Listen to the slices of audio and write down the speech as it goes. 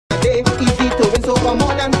So come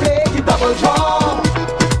on and play the double draw.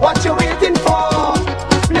 What you waiting for?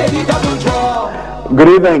 Play the double draw. Good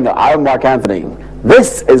evening, I'm Mark Anthony.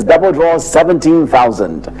 This is Double Draw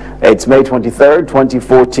 17,000. It's May 23rd,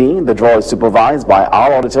 2014. The draw is supervised by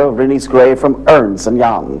our auditor, Renice Gray from Ernst &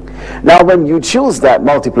 Young. Now, when you choose that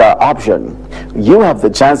multiplier option, you have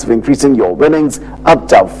the chance of increasing your winnings up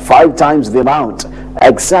to 5 times the amount,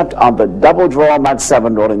 except on the Double Draw Match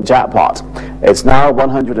 7 rolling jackpot. It's now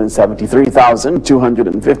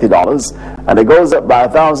 $173,250, and it goes up by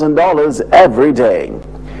 $1,000 every day.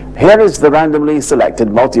 Here is the randomly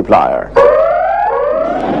selected multiplier.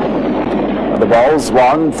 The balls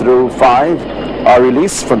 1 through 5 are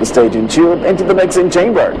released from the staging tube into the mixing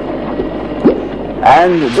chamber.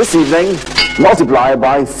 And this evening, multiply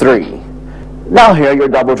by 3. Now here are your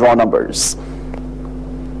double draw numbers.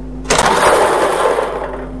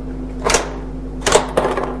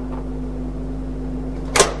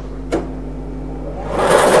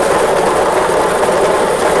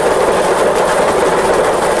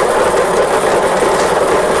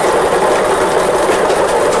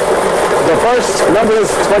 The first number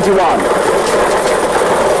is 21.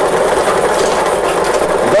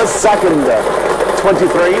 The second,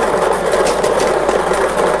 23.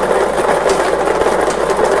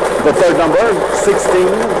 The third number, 16.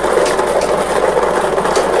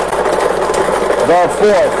 The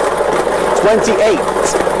fourth, 28.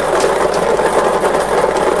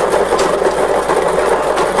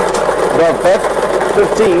 The fifth,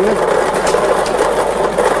 15.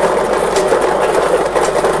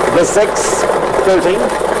 The sixth, 13.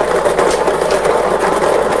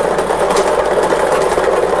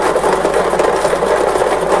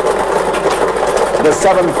 The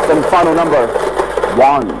seventh and final number,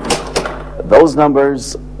 1. Those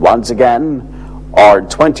numbers, once again, are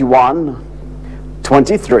 21,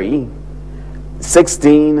 23,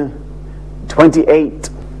 16, 28,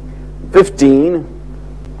 15,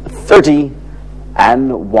 30,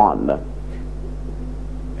 and 1.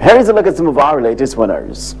 Here's a look at some of our latest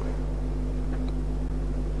winners.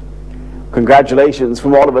 Congratulations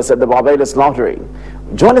from all of us at the Barbados Lottery.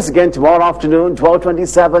 Join us again tomorrow afternoon,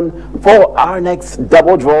 12:27, for our next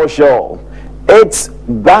Double Draw show. It's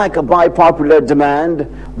back by popular demand,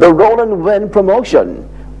 the Roll and Win promotion.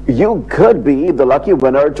 You could be the lucky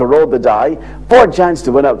winner to roll the die for a chance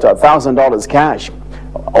to win up to $1,000 cash,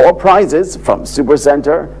 or prizes from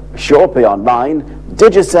Supercenter, SurePay Online,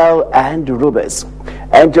 Digicel, and Rubis.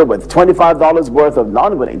 Enter with $25 worth of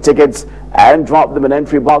non-winning tickets and drop them in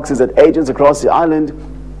entry boxes at agents across the island,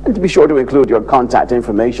 and to be sure to include your contact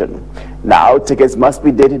information. Now, tickets must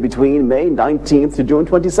be dated between May 19th to June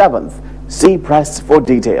 27th. See press for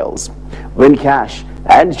details. Win cash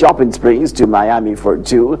and shopping sprees to Miami for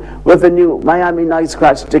 2 with the new Miami Night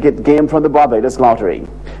Scratch ticket game from the Barbados Lottery.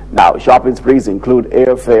 Now, shopping sprees include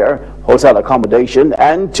airfare, hotel accommodation,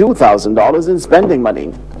 and $2,000 in spending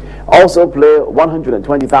money. Also play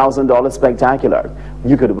 $120,000 spectacular.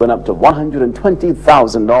 You could win up to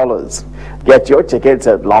 $120,000. Get your tickets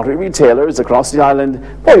at lottery retailers across the island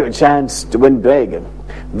for your chance to win big.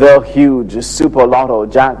 The huge Super Lotto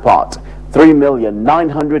jackpot,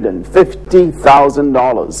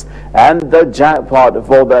 $3,950,000. And the jackpot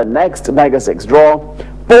for the next Mega 6 draw,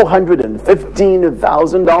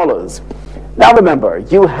 $415,000. Now remember,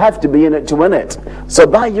 you have to be in it to win it. So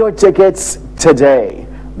buy your tickets today.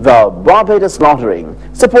 The Barbados Lottery,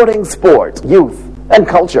 supporting sport, youth, and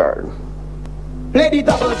culture. Play the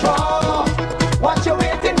double draw. Watch your